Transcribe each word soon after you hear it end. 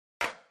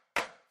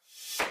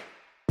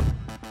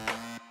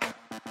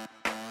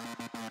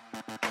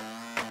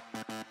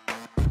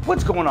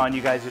What's going on,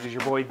 you guys? It is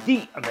your boy,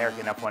 the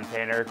American F1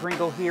 fan, Eric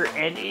Ringel here,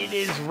 and it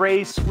is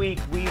race week.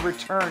 We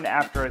return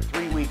after a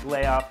 3-week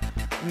layoff.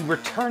 We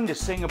return to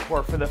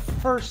Singapore for the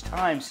first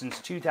time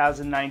since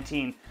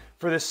 2019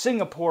 for the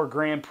Singapore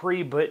Grand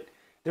Prix, but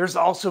there's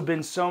also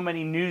been so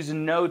many news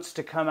and notes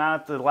to come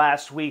out the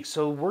last week,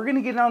 so we're going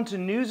to get on to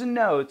news and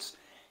notes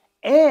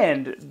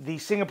and the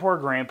Singapore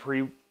Grand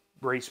Prix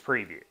race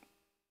preview.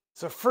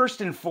 So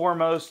first and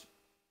foremost,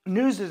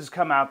 news that has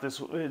come out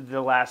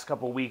the last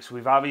couple of weeks.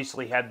 We've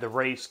obviously had the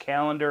race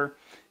calendar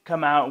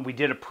come out, and we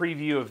did a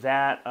preview of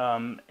that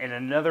in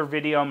another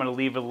video. I'm going to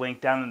leave a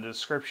link down in the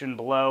description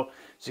below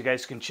so you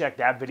guys can check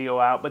that video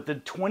out. But the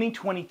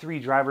 2023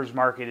 drivers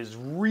market is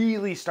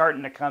really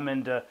starting to come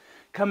into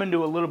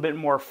a little bit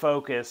more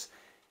focus.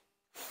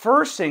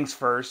 First things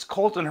first,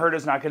 Colton Herta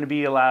is not going to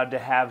be allowed to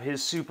have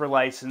his super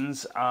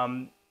license.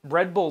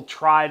 Red Bull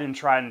tried,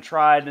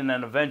 and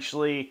then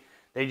eventually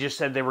they just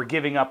said they were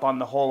giving up on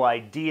the whole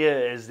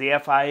idea, as the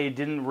FIA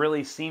didn't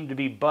really seem to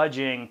be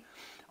budging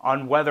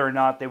on whether or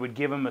not they would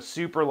give him a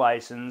super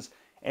license.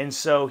 And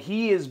so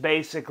he is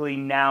basically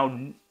now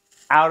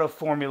out of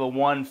Formula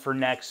One for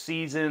next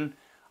season.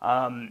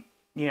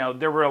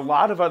 There were a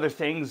lot of other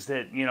things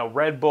that,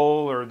 Red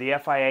Bull or the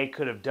FIA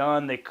could have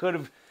done. They could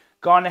have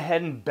gone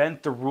ahead and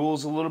bent the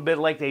rules a little bit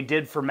like they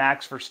did for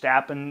Max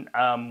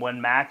Verstappen when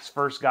Max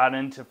first got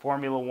into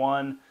Formula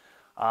One.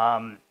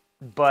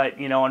 But,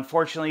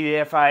 unfortunately,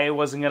 the FIA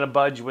wasn't going to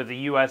budge with a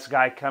U.S.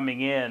 guy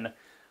coming in.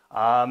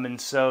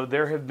 And so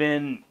there have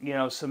been,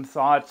 some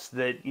thoughts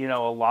that, a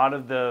lot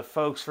of the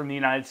folks from the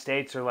United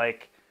States are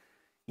like,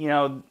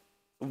 you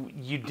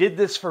did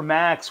this for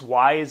Max.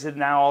 Why is it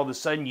now all of a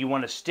sudden you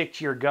want to stick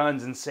to your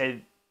guns and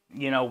say,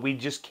 we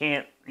just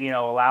can't,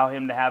 allow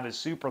him to have his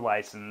super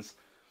license?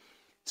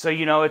 So,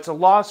 it's a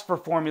loss for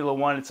Formula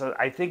One.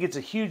 I think it's a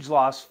huge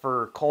loss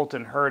for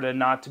Colton Herta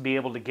not to be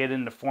able to get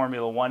into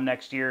Formula One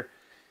next year.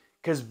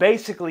 Because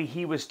basically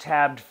he was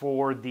tabbed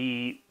for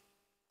the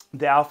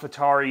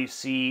AlphaTauri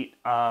seat.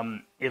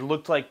 It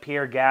looked like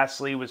Pierre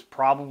Gasly was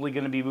probably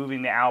going to be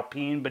moving to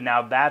Alpine, but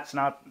now that's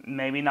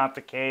maybe not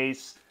the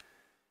case.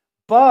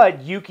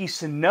 But Yuki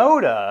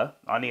Tsunoda,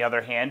 on the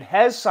other hand,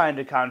 has signed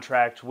a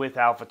contract with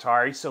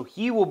AlphaTauri, so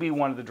he will be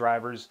one of the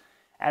drivers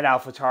at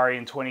AlphaTauri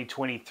in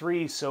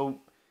 2023. So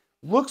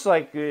looks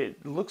like Yuki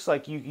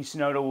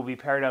Tsunoda will be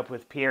paired up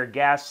with Pierre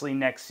Gasly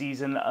next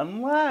season,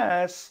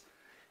 unless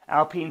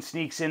Alpine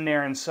sneaks in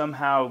there and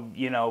somehow,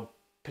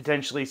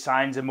 potentially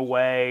signs him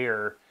away,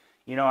 or,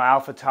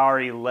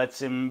 AlphaTauri lets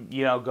him,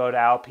 go to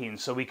Alpine.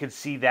 So we could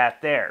see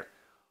that there.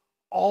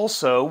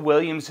 Also,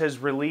 Williams has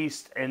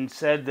released and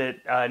said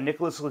that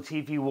Nicholas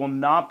Latifi will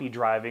not be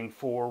driving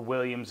for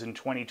Williams in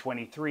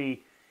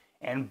 2023.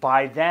 And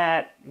by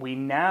that, we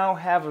now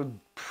have a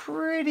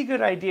pretty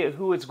good idea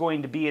who it's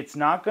going to be. It's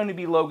not going to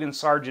be Logan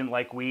Sargent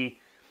like we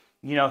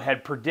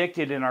had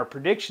predicted in our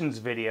predictions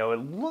video. It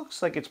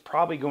looks like it's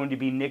probably going to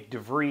be Nick De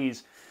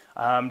Vries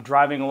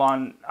driving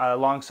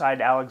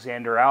alongside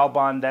Alexander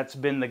Albon. That's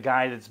been the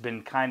guy that's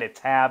been kind of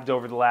tabbed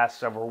over the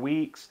last several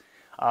weeks.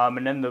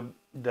 And then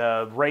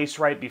the race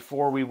right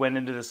before we went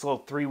into this little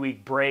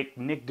 3-week break,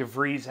 Nick De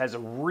Vries has a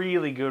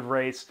really good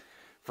race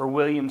for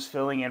Williams,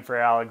 filling in for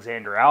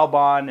Alexander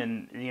Albon.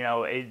 And,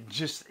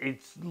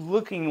 it's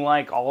looking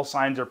like all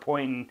signs are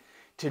pointing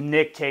to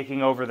Nick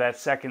taking over that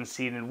second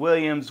seat in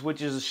Williams,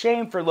 which is a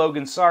shame for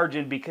Logan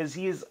Sargent because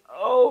he is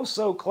oh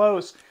so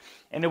close,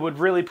 and it would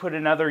really put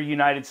another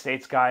United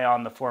States guy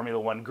on the Formula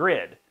One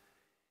grid.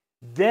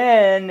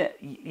 Then,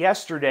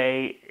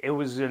 yesterday, it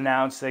was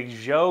announced that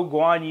Zhou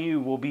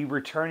Guanyu will be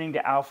returning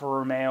to Alfa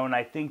Romeo, and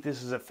I think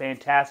this is a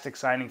fantastic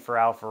signing for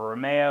Alfa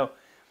Romeo.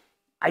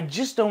 I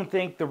just don't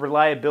think the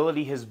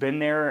reliability has been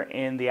there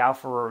in the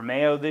Alfa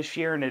Romeo this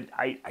year, and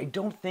I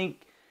don't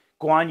think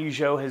Guan Yu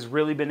Zhou has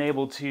really been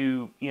able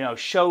to,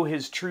 show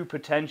his true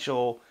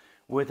potential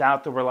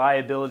without the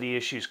reliability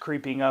issues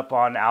creeping up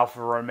on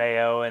Alfa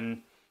Romeo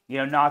and,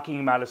 knocking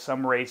him out of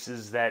some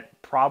races that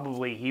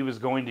probably he was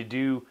going to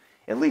do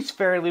at least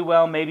fairly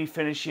well, maybe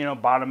finish,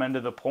 bottom end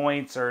of the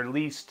points, or at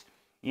least,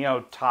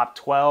 top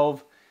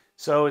 12.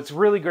 So it's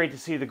really great to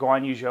see that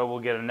Guan Yu Zhou will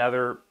get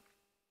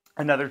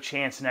another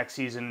chance next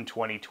season in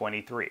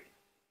 2023.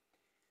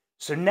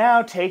 So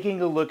now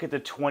taking a look at the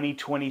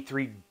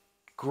 2023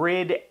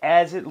 grid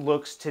as it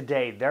looks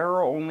today, there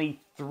are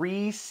only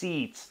 3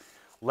 seats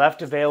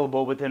left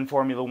available within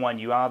Formula One.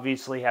 You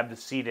obviously have the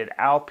seat at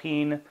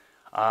Alpine.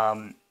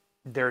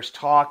 There's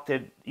talk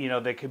that,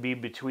 that could be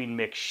between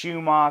Mick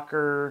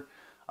Schumacher.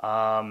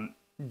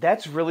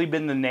 That's really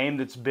been the name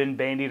that's been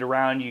bandied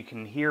around. You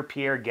can hear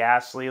Pierre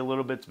Gasly a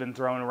little bit's been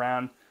thrown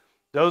around.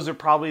 Those are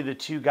probably the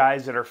 2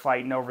 guys that are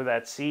fighting over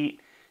that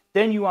seat.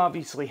 Then you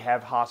obviously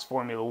have Haas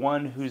Formula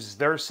One,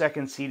 their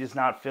second seat is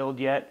not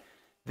filled yet.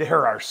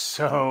 There are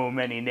so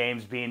many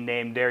names being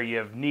named there. You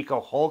have Nico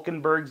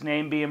Hulkenberg's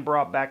name being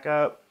brought back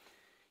up.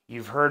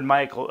 You've heard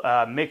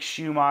Mick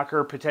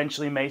Schumacher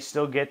potentially may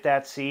still get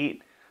that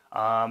seat.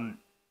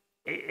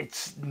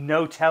 It's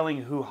no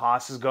telling who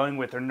Haas is going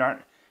with. They're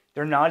not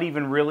they're not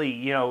even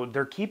really,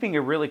 they're keeping it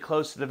really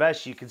close to the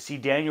vest. You can see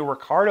Daniel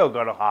Ricciardo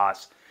go to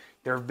Haas.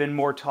 There have been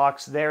more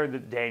talks there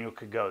that Daniel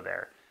could go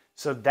there.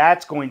 So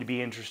that's going to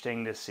be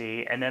interesting to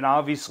see. And then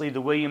obviously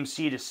the Williams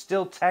seat is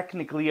still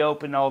technically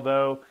open,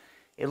 although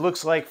it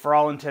looks like for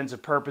all intents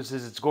and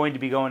purposes it's going to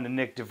be going to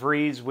Nick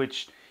DeVries,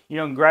 which,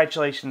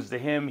 congratulations to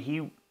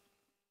him.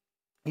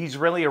 He's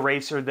really a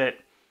racer that,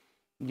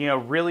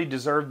 really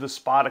deserved the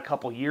spot a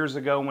couple years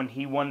ago when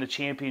he won the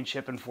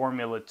championship in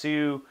Formula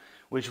 2,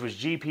 which was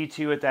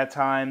GP2 at that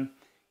time.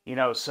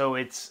 So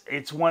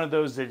it's one of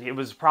those that it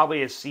was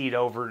probably a seat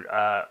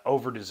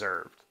over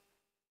deserved.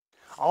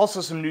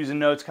 Also, some news and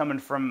notes coming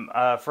from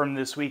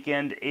this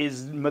weekend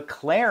is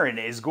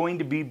McLaren is going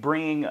to be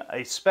bringing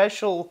a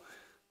special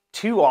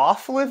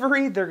 2-off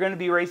livery. They're going to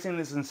be racing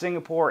this in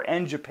Singapore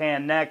and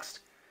Japan next.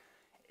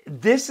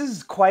 This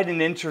is quite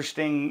an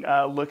interesting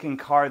looking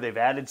car. They've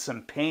added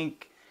some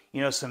pink,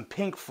 some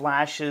pink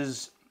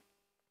flashes.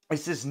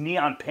 It's this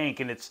neon pink,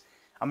 and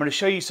I'm going to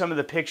show you some of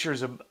the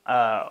pictures of,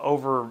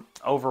 over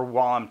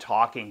while I'm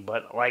talking,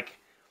 but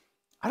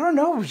I don't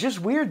know, it was just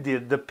weird.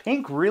 The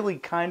pink really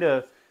kind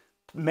of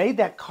made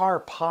that car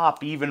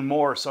pop even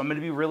more. So I'm going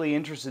to be really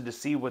interested to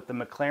see what the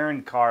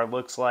McLaren car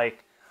looks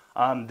like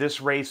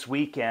this race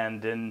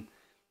weekend, and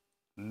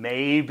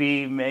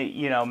maybe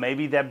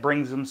that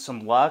brings them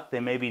some luck.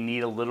 They maybe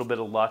need a little bit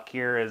of luck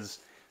here, as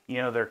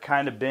they're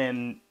kind of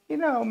been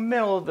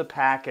middle of the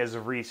pack as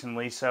of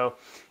recently. So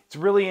it's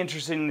really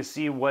interesting to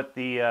see what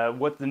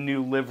the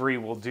new livery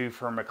will do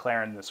for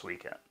McLaren this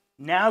weekend.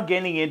 Now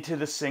getting into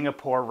the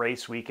Singapore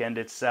race weekend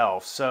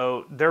itself.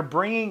 So they're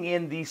bringing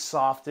in the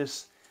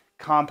softest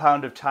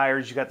compound of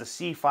tires. You got the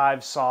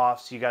C5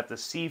 softs, you got the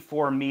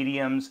C4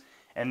 mediums,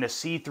 and the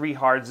C3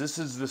 hards. This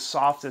is the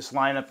softest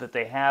lineup that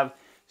they have.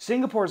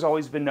 Singapore's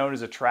always been known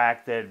as a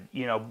track that,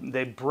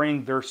 they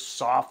bring their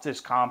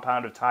softest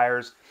compound of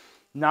tires.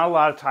 Not a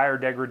lot of tire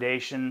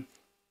degradation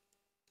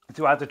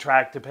throughout the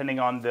track, depending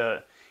on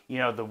the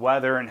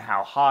weather and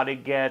how hot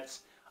it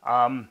gets.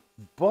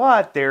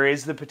 But there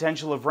is the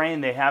potential of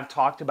rain. They have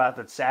talked about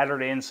that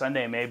Saturday and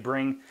Sunday may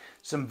bring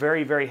some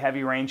very, very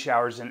heavy rain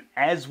showers. And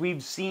as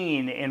we've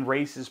seen in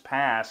races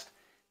past,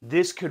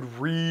 this could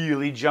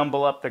really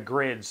jumble up the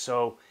grid.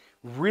 So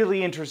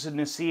really interested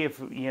to see if,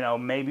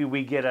 maybe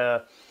we get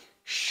a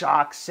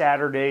shock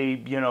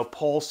Saturday,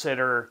 pole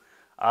sitter,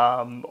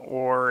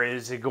 or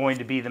is it going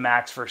to be the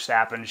Max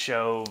Verstappen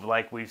show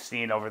like we've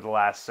seen over the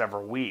last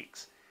several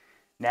weeks?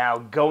 Now,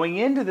 going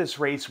into this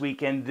race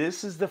weekend,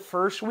 this is the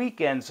first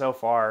weekend so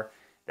far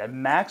that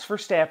Max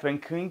Verstappen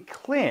can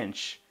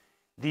clinch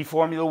the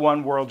Formula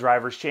One World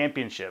Drivers'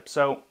 Championship.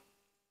 So,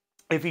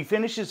 if he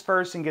finishes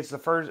first and gets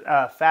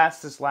the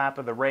fastest lap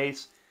of the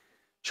race,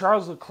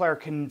 Charles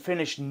Leclerc can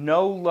finish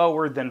no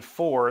lower than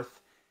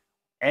fourth,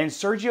 and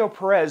Sergio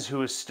Perez,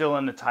 who is still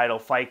in the title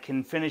fight,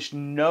 can finish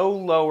no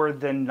lower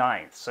than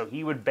ninth. So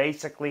he would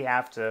basically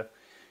have to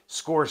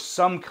score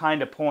some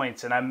kind of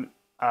points, and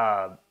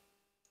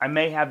I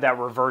may have that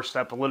reversed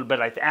up a little bit.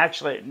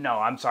 Actually, no,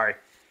 I'm sorry.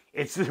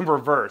 It's the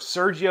reverse.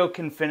 Sergio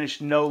can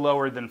finish no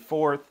lower than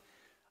fourth,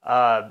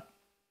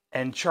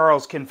 and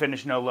Charles can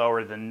finish no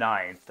lower than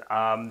ninth.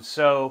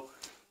 So,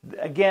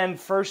 again,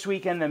 first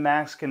weekend that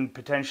Max can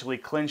potentially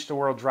clinch the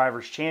World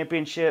Drivers'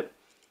 Championship.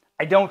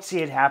 I don't see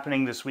it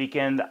happening this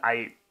weekend.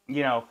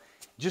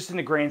 Just in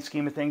the grand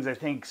scheme of things, I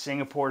think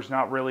Singapore's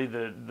not really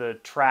the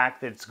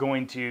track that's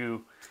going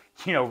to,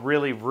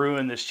 really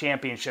ruin this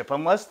championship,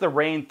 unless the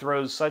rain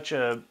throws such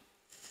a,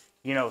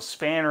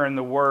 spanner in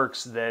the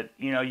works that,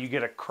 you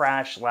get a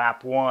crash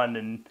lap one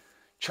and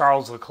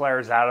Charles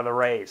Leclerc's out of the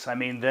race. I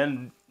mean,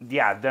 then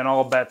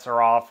all bets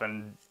are off,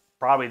 and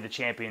probably the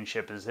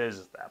championship is his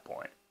at that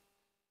point.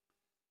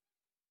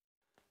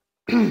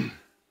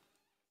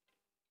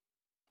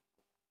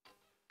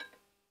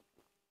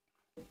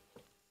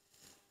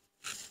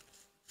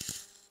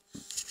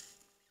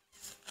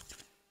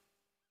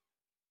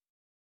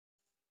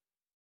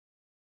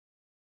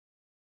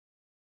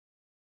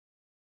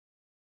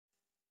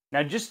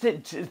 Now, just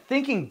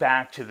thinking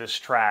back to this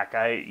track,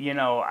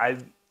 I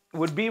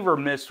would be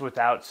remiss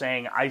without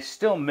saying I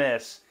still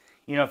miss,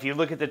 if you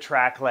look at the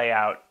track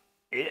layout,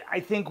 I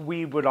think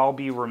we would all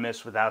be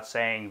remiss without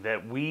saying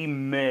that we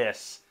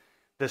miss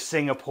the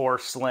Singapore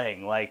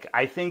sling.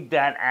 I think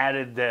that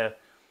added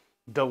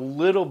the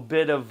little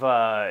bit of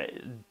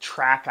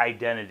track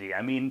identity.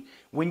 I mean,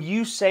 when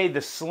you say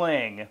the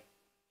sling,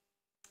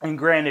 and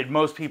granted,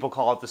 most people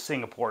call it the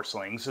Singapore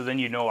sling, so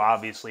then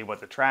obviously what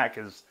the track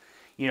is,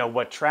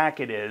 what track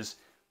it is.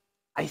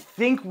 I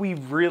think we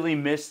really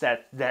missed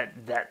that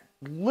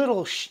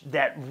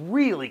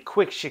really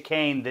quick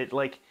chicane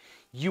that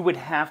you would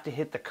have to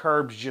hit the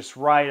curbs just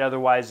right,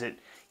 otherwise it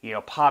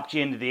popped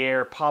you into the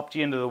air, popped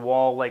you into the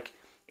wall.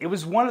 It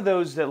was one of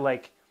those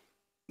that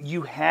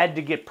you had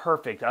to get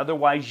perfect,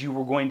 otherwise you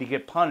were going to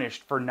get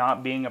punished for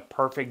not being a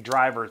perfect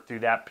driver through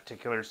that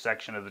particular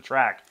section of the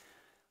track.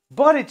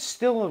 But it's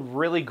still a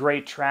really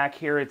great track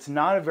here. It's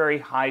not a very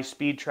high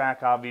speed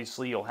track,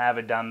 obviously. You'll have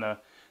it down the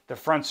the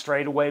front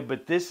straightaway,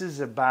 but this is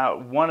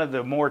about one of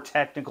the more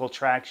technical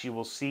tracks you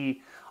will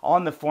see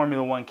on the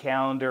Formula One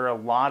calendar. A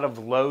lot of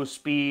low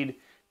speed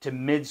to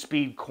mid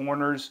speed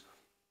corners.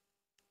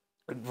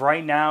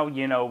 Right now,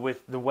 you know,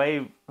 with the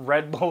way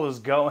Red Bull is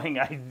going,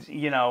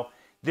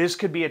 this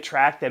could be a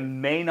track that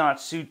may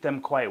not suit them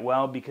quite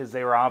well because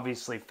they were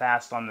obviously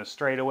fast on the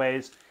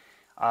straightaways.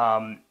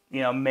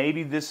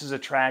 Maybe this is a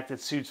track that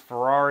suits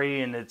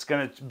Ferrari, and it's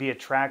going to be a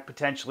track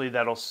potentially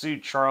that'll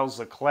suit Charles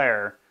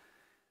Leclerc.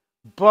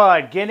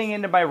 But getting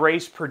into my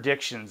race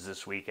predictions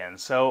this weekend.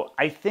 So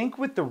I think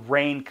with the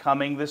rain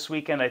coming this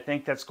weekend, I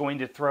think that's going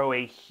to throw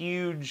a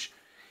huge,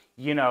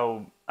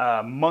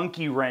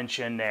 monkey wrench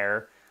in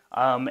there.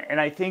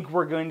 And I think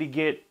we're going to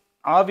get,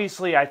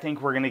 obviously, I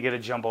think we're going to get a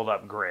jumbled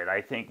up grid.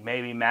 I think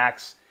maybe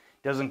Max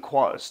doesn't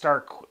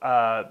start,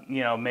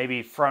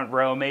 maybe front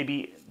row.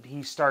 Maybe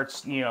he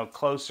starts,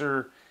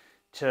 closer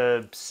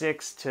to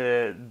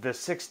the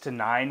 6 to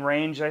 9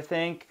 range, I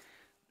think.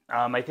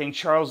 I think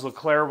Charles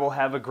Leclerc will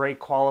have a great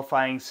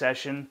qualifying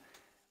session.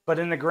 But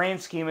in the grand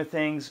scheme of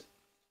things,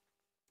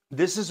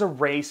 this is a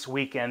race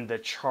weekend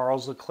that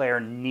Charles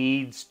Leclerc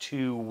needs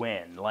to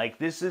win. Like,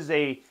 this is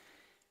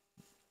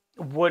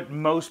what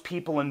most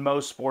people in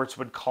most sports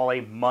would call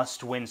a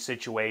must-win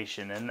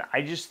situation. And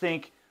I just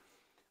think,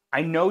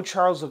 I know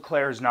Charles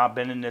Leclerc has not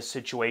been in this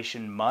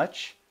situation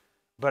much,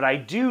 but I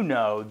do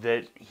know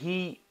that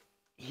he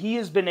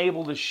has been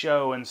able to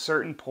show in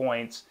certain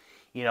points,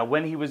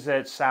 when he was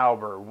at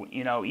Sauber,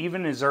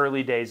 even his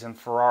early days in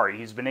Ferrari,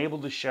 he's been able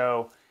to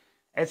show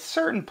at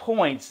certain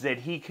points that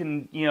he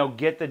can,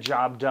 get the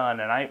job done.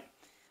 And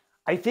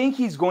I think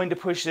he's going to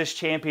push this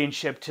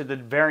championship to the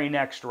very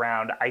next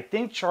round. I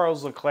think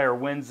Charles Leclerc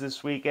wins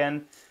this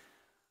weekend.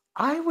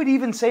 I would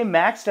even say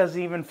Max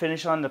doesn't even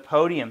finish on the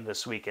podium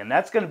this weekend.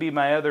 That's going to be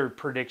my other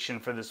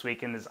prediction for this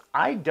weekend, is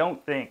I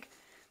don't think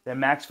that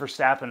Max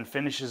Verstappen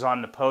finishes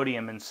on the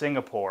podium in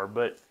Singapore.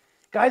 But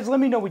guys, let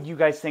me know what you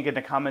guys think in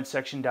the comment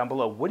section down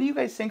below. What do you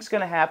guys think is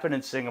going to happen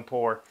in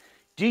Singapore?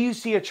 Do you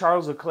see a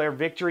Charles Leclerc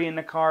victory in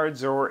the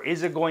cards, or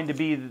is it going to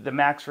be the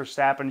Max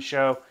Verstappen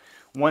show?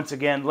 Once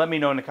again, let me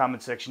know in the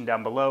comment section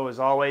down below, as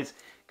always.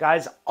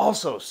 Guys,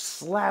 also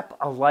slap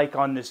a like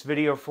on this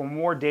video for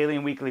more daily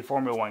and weekly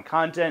Formula One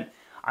content.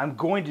 I'm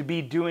going to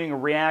be doing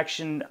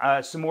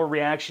some more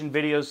reaction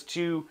videos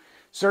to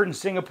certain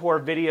Singapore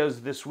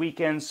videos this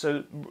weekend,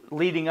 so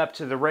leading up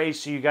to the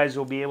race, so you guys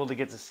will be able to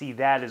get to see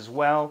that as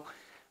well.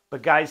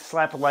 But guys,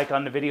 slap a like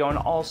on the video, and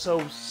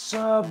also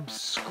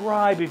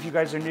subscribe if you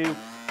guys are new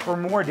for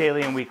more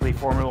daily and weekly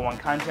Formula One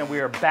content. We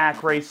are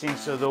back racing,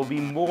 so there'll be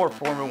more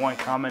Formula One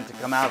content to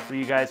come out for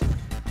you guys.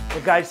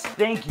 But guys,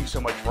 thank you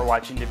so much for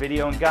watching the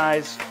video. And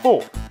guys,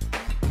 for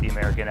the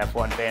American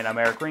F1 fan, I'm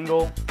Eric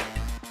Ringel,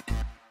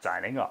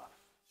 signing off.